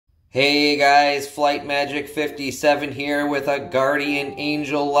Hey guys, Flight Magic 57 here with a Guardian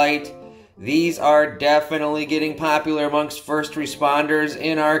Angel light. These are definitely getting popular amongst first responders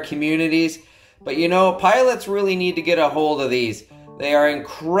in our communities. But you know, pilots really need to get a hold of these. They are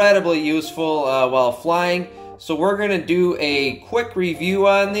incredibly useful while flying. So we're going to do a quick review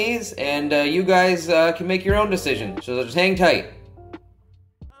on these, and you guys can make your own decision. So just hang tight.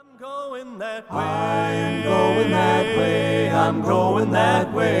 I'm going that way. I'm going that way. I'm going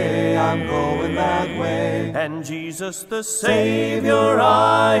that way. I'm going that way. And Jesus the Savior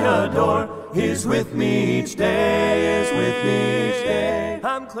I adore is with me each day, is with me each day.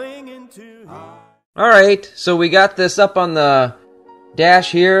 I'm clinging to Him. Alright, so we got this up on the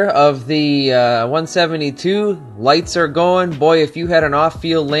dash here of the 172. Lights are going. Boy, if you had an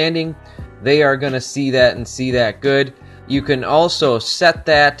off-field landing, they are going to see that and see that good. You can also set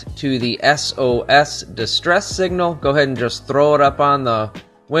that to the SOS distress signal. Go ahead and just throw it up on the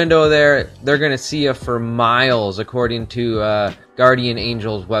window there. They're going to see you for miles, according to Guardian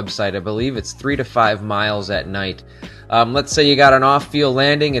Angel's website. I believe it's 3 to 5 miles at night. Let's say you got an off-field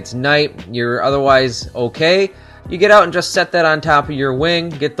landing. It's night. You're otherwise okay. You get out and just set that on top of your wing.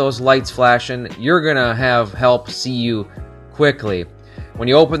 Get those lights flashing. You're going to have help see you quickly. When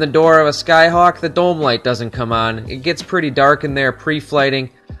you open the door of a Skyhawk, the dome light doesn't come on. It gets pretty dark in there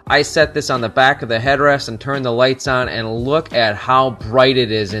pre-flighting. I set this on the back of the headrest and turn the lights on, and look at how bright it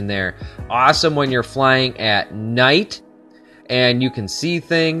is in there. Awesome when you're flying at night and you can see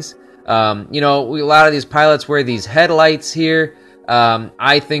things. You know, a lot of these pilots wear these headlights here.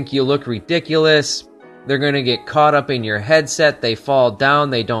 I think you look ridiculous. They're going to get caught up in your headset. They fall down.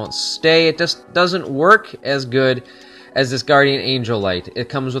 They don't stay. It just doesn't work as good as this Guardian Angel light. It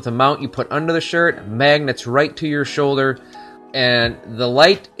comes with a mount you put under the shirt, magnets right to your shoulder, and the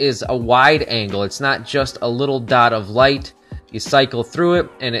light is a wide angle. It's not just a little dot of light. You cycle through it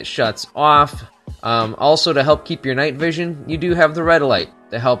and it shuts off. Also, to help keep your night vision, you do have the red light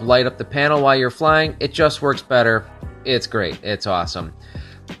to help light up the panel while you're flying. It just works better. It's great. It's awesome.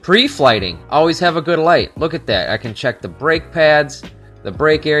 Pre-flighting, always have a good light. Look at that. I can check the brake pads, the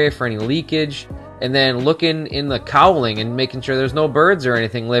brake area for any leakage, and then looking in the cowling and making sure there's no birds or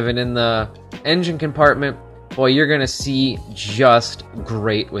anything living in the engine compartment. Boy, you're going to see just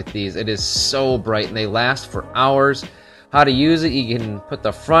great with these. It is so bright and they last for hours. How to use it, you can put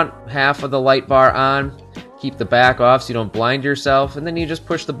the front half of the light bar on, keep the back off so you don't blind yourself, and then you just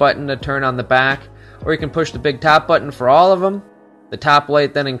push the button to turn on the back, or you can push the big top button for all of them, the top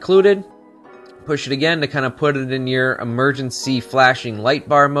light then included. Push it again to kind of put it in your emergency flashing light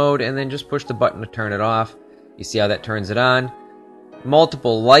bar mode, and then just push the button to turn it off. You see how that turns it on.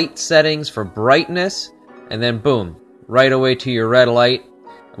 Multiple light settings for brightness, and then boom, right away to your red light,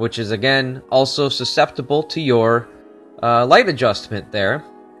 which is again also susceptible to your light adjustment there.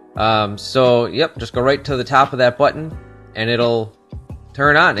 So yep, just go right to the top of that button and it'll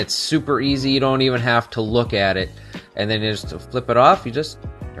turn on. It's super easy. You don't even have to look at it. And then just to flip it off, you just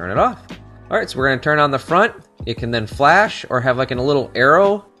turn it off. Alright, so we're going to turn on the front. It can then flash or have like a little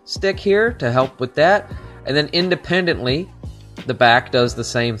arrow stick here to help with that. And then independently, the back does the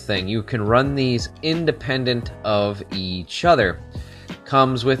same thing. You can run these independent of each other.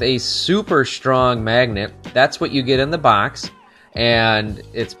 Comes with a super strong magnet. That's what you get in the box. And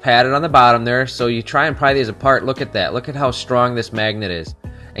it's padded on the bottom there. So you try and pry these apart. Look at that. Look at how strong this magnet is.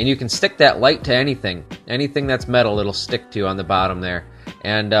 And you can stick that light to anything. Anything that's metal, it'll stick to on the bottom there.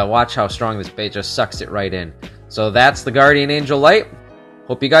 And watch how strong this bait just sucks it right in. So that's the Guardian Angel light.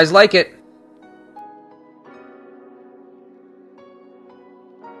 Hope you guys like it.